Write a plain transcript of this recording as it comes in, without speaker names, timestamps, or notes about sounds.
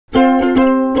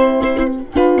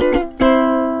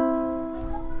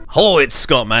Hello, it's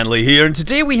Scott Manley here, and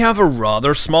today we have a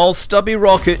rather small stubby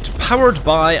rocket powered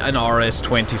by an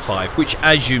RS-25, which,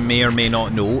 as you may or may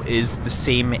not know, is the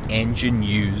same engine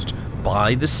used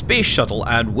by the space shuttle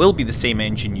and will be the same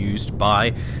engine used by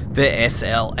the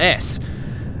SLS.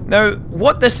 Now,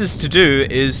 what this is to do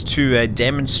is to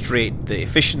demonstrate the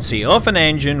efficiency of an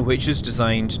engine which is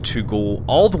designed to go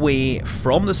all the way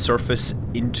from the surface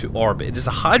into orbit. It is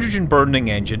a hydrogen burning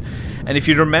engine, and if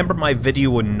you remember my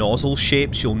video on nozzle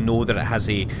shapes, you'll know that it has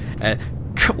a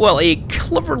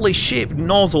cleverly shaped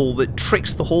nozzle that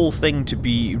tricks the whole thing to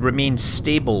remain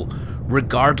stable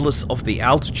regardless of the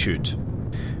altitude.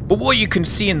 But what you can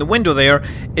see in the window there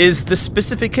is the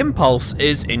specific impulse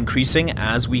is increasing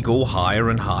as we go higher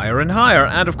and higher and higher,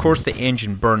 and of course the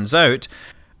engine burns out,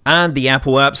 and the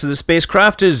apoapsis of the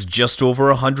spacecraft is just over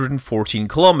 114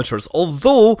 kilometers.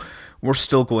 Although we're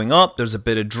still going up, there's a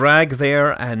bit of drag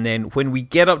there, and then when we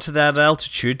get up to that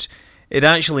altitude, it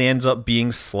actually ends up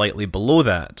being slightly below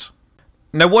that.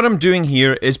 Now, what I'm doing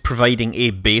here is providing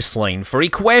a baseline for a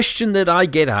question that I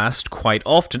get asked quite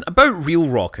often about real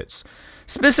rockets.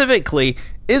 Specifically,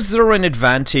 is there an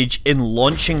advantage in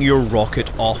launching your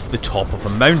rocket off the top of a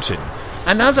mountain?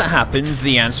 And as it happens,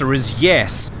 the answer is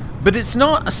yes. But it's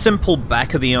not a simple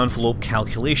back-of-the-envelope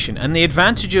calculation, and the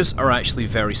advantages are actually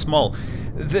very small.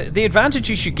 The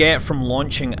advantages you get from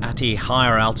launching at a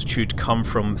higher altitude come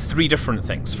from three different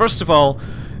things. First of all,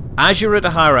 as you're at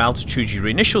a higher altitude, your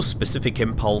initial specific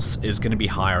impulse is going to be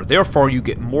higher, therefore you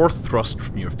get more thrust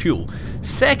from your fuel.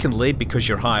 Secondly, because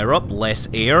you're higher up, less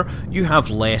air, you have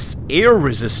less air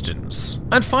resistance.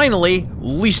 And finally,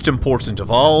 least important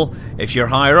of all, if you're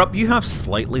higher up, you have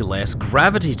slightly less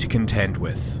gravity to contend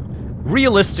with.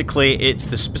 Realistically, it's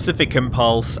the specific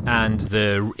impulse and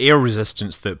the air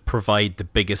resistance that provide the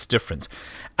biggest difference.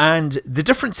 And the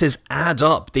differences add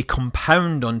up, they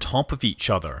compound on top of each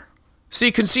other. So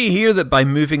you can see here that by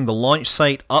moving the launch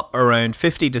site up around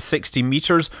 50 to 60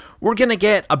 meters, we're going to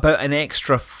get about an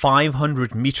extra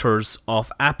 500 meters of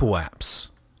apoapsis.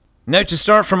 Now, to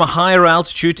start from a higher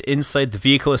altitude inside the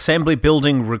vehicle assembly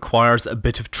building requires a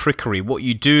bit of trickery. What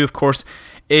you do, of course,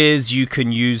 is you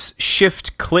can use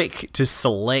shift-click to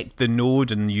select the node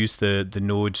and use the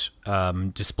node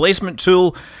displacement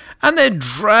tool, and then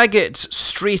drag it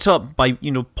straight up by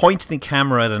pointing the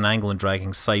camera at an angle and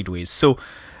dragging sideways. So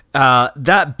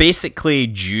that basically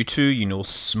due to,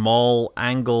 small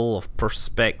angle of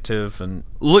perspective, and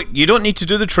look, you don't need to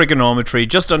do the trigonometry,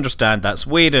 just understand that's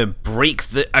way to break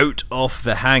out of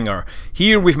the hangar.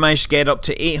 Here we've managed to get up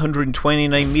to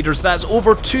 829 meters, that's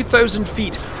over 2,000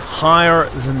 feet higher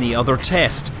than the other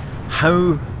test.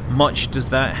 How much does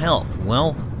that help?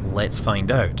 Well, let's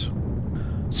find out.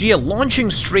 So yeah,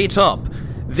 launching straight up,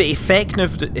 the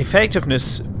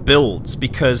effectiveness builds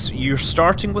because you're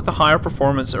starting with a higher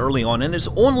performance early on, and it's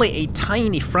only a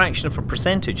tiny fraction of a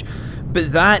percentage,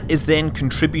 but that is then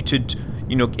contributed,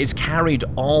 is carried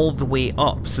all the way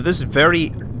up. So this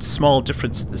very small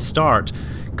difference at the start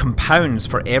compounds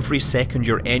for every second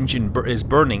your engine is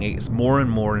burning. It's more and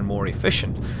more and more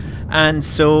efficient. And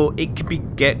so it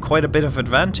can get quite a bit of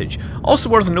advantage. Also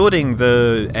worth noting,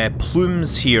 the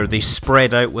plumes here, they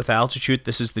spread out with altitude.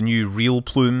 This is the new Real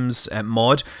Plumes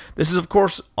mod. This is, of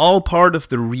course, all part of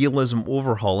the Realism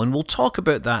overhaul, and we'll talk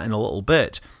about that in a little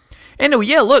bit. Anyway,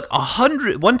 yeah, look,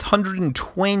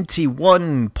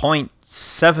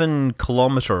 121.7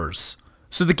 kilometers.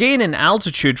 So the gain in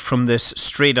altitude from this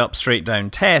straight up, straight down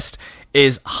test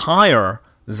is higher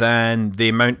than the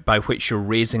amount by which you're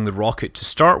raising the rocket to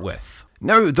start with.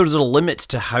 Now, there's a limit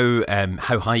to how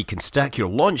high you can stack your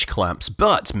launch clamps,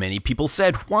 but many people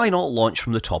said, why not launch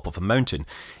from the top of a mountain?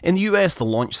 In the US, the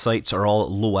launch sites are all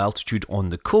at low altitude on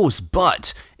the coast,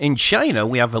 but in China,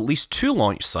 we have at least two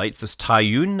launch sites. There's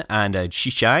Taiyuan and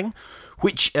Xichang,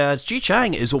 which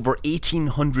Xichang is over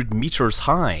 1,800 meters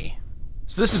high.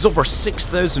 So this is over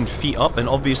 6,000 feet up, and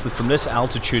obviously from this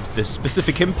altitude the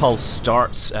specific impulse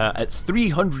starts at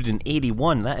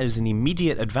 381. That is an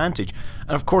immediate advantage,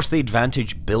 and of course the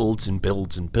advantage builds and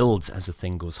builds and builds as the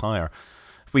thing goes higher.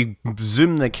 If we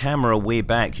zoom the camera way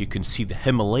back, you can see the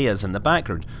Himalayas in the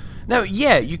background. Now,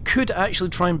 yeah, you could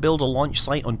actually try and build a launch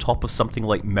site on top of something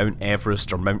like Mount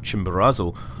Everest or Mount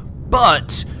Chimborazo,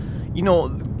 but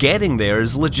getting there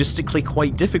is logistically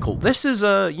quite difficult. This is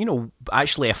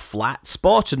actually a flat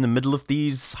spot in the middle of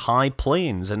these high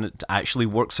plains, and it actually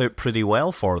works out pretty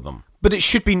well for them. But it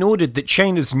should be noted that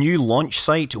China's new launch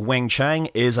site, Wenchang,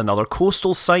 is another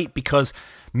coastal site because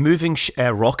moving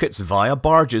rockets via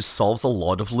barges solves a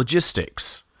lot of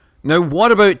logistics. Now,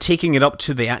 what about taking it up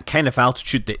to the kind of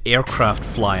altitude that aircraft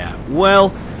fly at?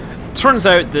 Well, Turns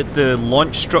out that the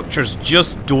launch structures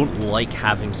just don't like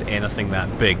having anything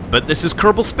that big, but this is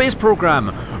Kerbal Space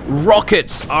Program.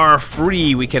 Rockets are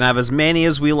free, we can have as many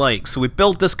as we like, so we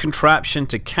built this contraption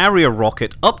to carry a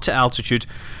rocket up to altitude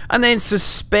and then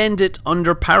suspend it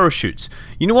under parachutes.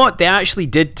 You know what, they actually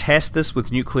did test this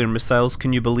with nuclear missiles,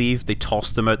 can you believe? They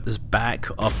tossed them out the back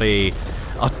of a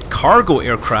cargo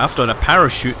aircraft on a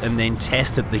parachute and then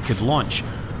tested they could launch.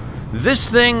 This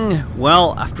thing,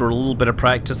 well, after a little bit of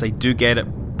practice, I do get it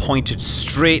pointed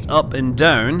straight up and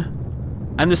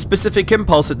down, and the specific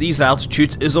impulse at these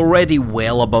altitudes is already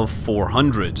well above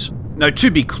 400. Now, to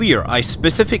be clear, I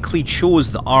specifically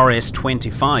chose the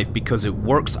RS-25 because it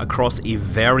works across a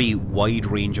very wide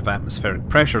range of atmospheric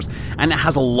pressures, and it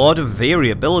has a lot of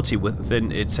variability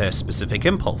within its specific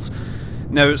impulse.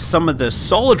 Now, some of the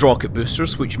solid rocket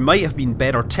boosters, which might have been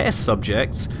better test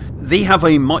subjects, they have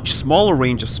a much smaller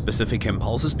range of specific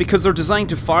impulses because they're designed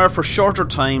to fire for shorter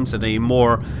times and a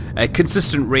more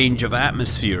consistent range of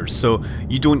atmospheres, so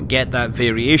you don't get that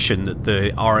variation that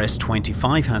the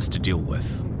RS-25 has to deal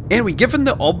with. Anyway, given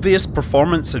the obvious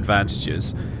performance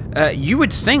advantages, you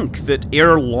would think that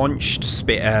air-launched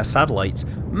satellites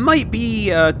might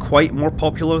be quite more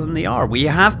popular than they are. We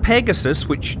have Pegasus,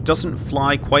 which doesn't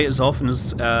fly quite as often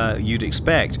as you'd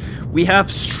expect. We have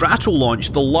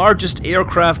Stratolaunch, the largest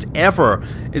aircraft ever,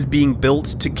 is being built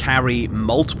to carry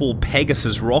multiple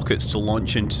Pegasus rockets to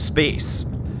launch into space.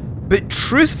 But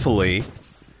truthfully,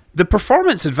 the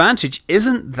performance advantage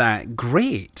isn't that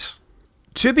great.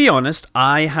 To be honest,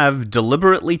 I have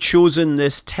deliberately chosen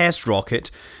this test rocket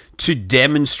to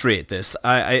demonstrate this.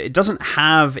 It doesn't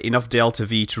have enough delta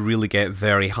V to really get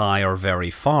very high or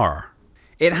very far.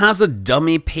 It has a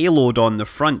dummy payload on the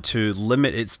front to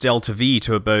limit its delta V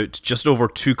to about just over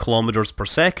 2 kilometers per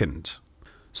second.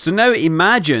 So now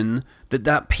imagine that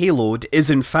that payload is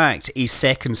in fact a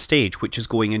second stage which is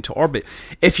going into orbit.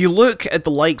 If you look at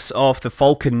the likes of the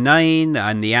Falcon 9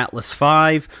 and the Atlas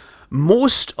V,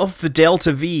 most of the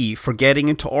delta V for getting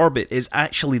into orbit is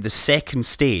actually the second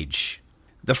stage.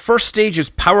 The first stage is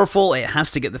powerful, it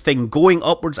has to get the thing going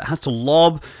upwards, it has to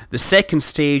lob the second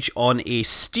stage on a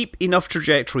steep enough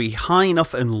trajectory, high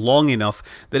enough and long enough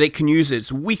that it can use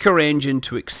its weaker engine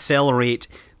to accelerate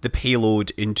the payload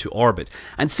into orbit.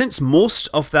 And since most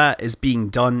of that is being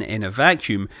done in a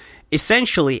vacuum,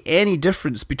 essentially any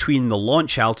difference between the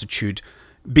launch altitude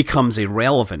becomes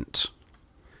irrelevant.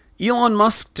 Elon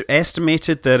Musk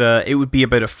estimated that it would be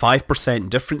about a 5%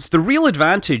 difference. The real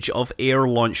advantage of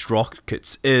air-launched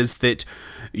rockets is that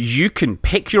you can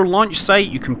pick your launch site,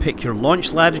 you can pick your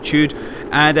launch latitude,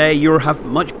 and you have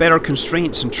much better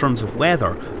constraints in terms of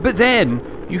weather. But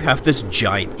then, you have this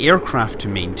giant aircraft to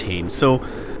maintain, so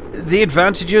the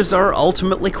advantages are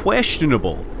ultimately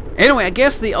questionable. Anyway, I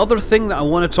guess the other thing that I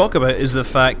want to talk about is the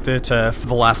fact that for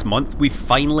the last month we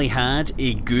finally had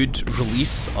a good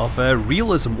release of a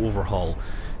Realism overhaul.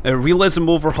 Realism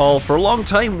overhaul for a long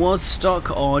time was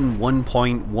stuck on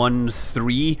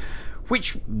 1.13,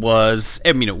 which was,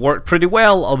 I mean, it worked pretty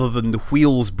well other than the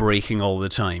wheels breaking all the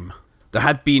time. There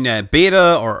had been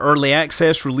beta or early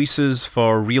access releases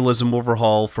for Realism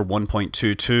overhaul for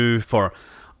 1.22 for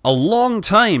a long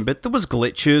time, but there was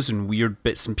glitches and weird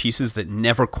bits and pieces that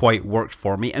never quite worked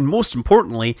for me, and most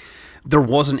importantly, there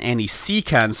wasn't any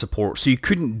CKAN support, so you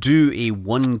couldn't do a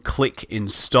one-click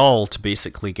install to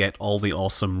basically get all the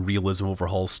awesome Realism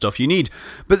overhaul stuff you need.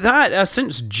 But that,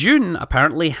 since June,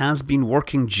 apparently has been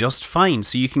working just fine.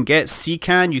 So you can get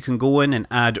CKAN, you can go in and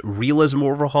add Realism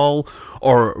overhaul,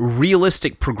 or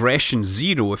Realistic Progression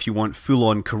 0 if you want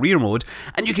full-on career mode,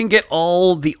 and you can get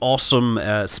all the awesome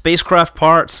spacecraft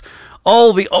parts,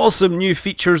 all the awesome new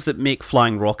features that make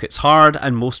flying rockets hard,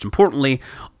 and most importantly,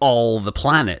 all the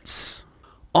planets.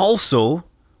 Also,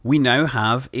 we now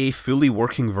have a fully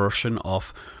working version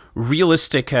of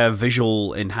realistic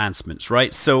visual enhancements,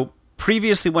 right? So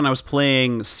previously when I was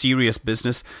playing Serious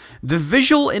Business, the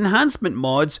visual enhancement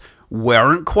mods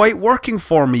weren't quite working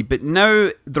for me, but now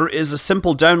there is a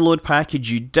simple download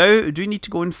package. You do need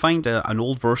to go and find an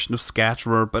old version of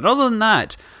Scatterer, but other than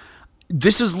that,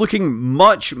 this is looking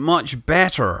much, much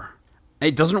better.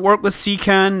 It doesn't work with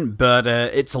CKAN, but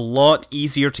it's a lot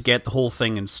easier to get the whole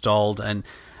thing installed, and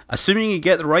assuming you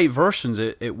get the right versions,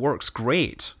 it works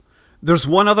great. There's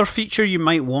one other feature you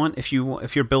might want if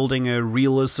you're building a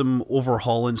Realism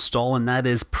overhaul install, and that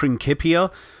is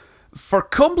Principia. For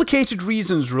complicated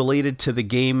reasons related to the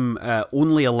game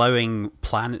only allowing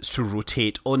planets to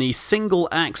rotate on a single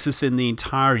axis in the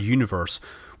entire universe,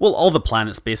 Well, all the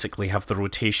planets basically have the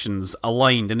rotations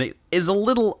aligned, and it is a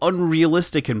little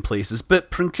unrealistic in places, but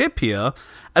Principia,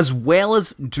 as well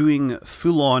as doing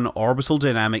full-on orbital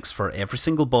dynamics for every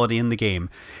single body in the game,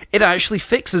 it actually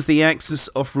fixes the axis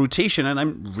of rotation, and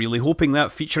I'm really hoping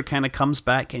that feature kind of comes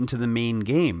back into the main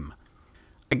game.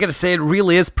 I gotta say, it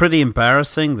really is pretty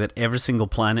embarrassing that every single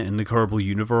planet in the Kerbal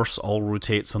universe all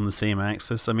rotates on the same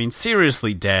axis. I mean,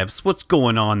 seriously, devs, what's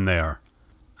going on there?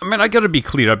 I mean, I gotta be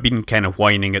clear, I've been kind of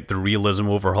whining at the Realism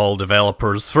overhaul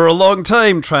developers for a long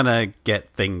time, trying to get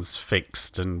things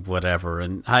fixed and whatever,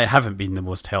 and I haven't been the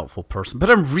most helpful person, but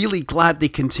I'm really glad they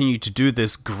continue to do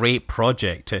this great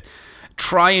project to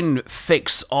try and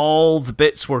fix all the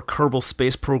bits where Kerbal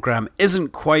Space Program isn't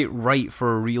quite right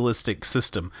for a realistic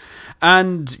system.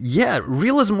 And yeah,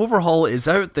 Realism Overhaul is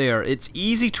out there. It's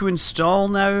easy to install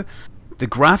now. The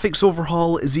graphics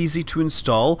overhaul is easy to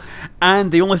install,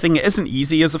 and the only thing that isn't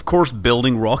easy is of course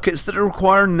building rockets that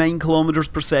require 9 kilometers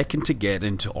per second to get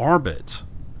into orbit.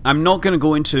 I'm not going to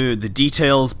go into the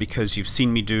details because you've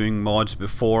seen me doing mods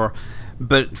before,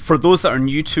 but for those that are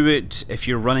new to it, if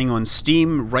you're running on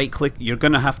Steam, right click, you're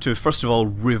going to have to first of all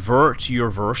revert your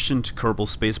version to Kerbal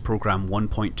Space Program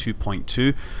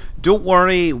 1.2.2. Don't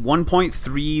worry,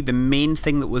 1.3, the main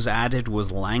thing that was added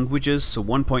was languages, so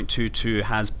 1.22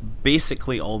 has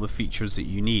basically all the features that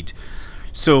you need.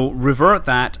 So revert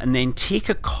that and then take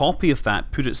a copy of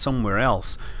that, put it somewhere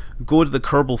else. Go to the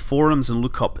Kerbal forums and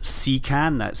look up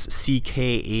CKAN, that's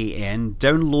CKAN,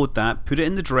 download that, put it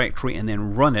in the directory and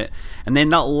then run it, and then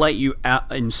that'll let you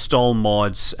install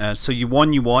mods. So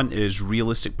one you want is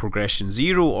Realistic Progression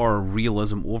 0 or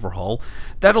Realism Overhaul.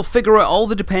 That'll figure out all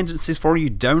the dependencies for you,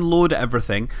 download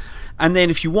everything, and then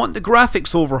if you want the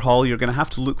graphics overhaul, you're going to have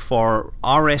to look for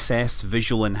RSS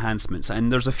Visual Enhancements,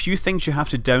 and there's a few things you have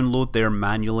to download there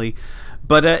manually.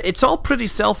 But it's all pretty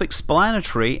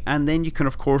self-explanatory, and then you can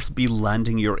of course be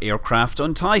landing your aircraft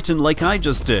on Titan like I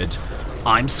just did.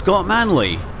 I'm Scott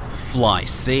Manley. Fly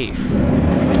safe.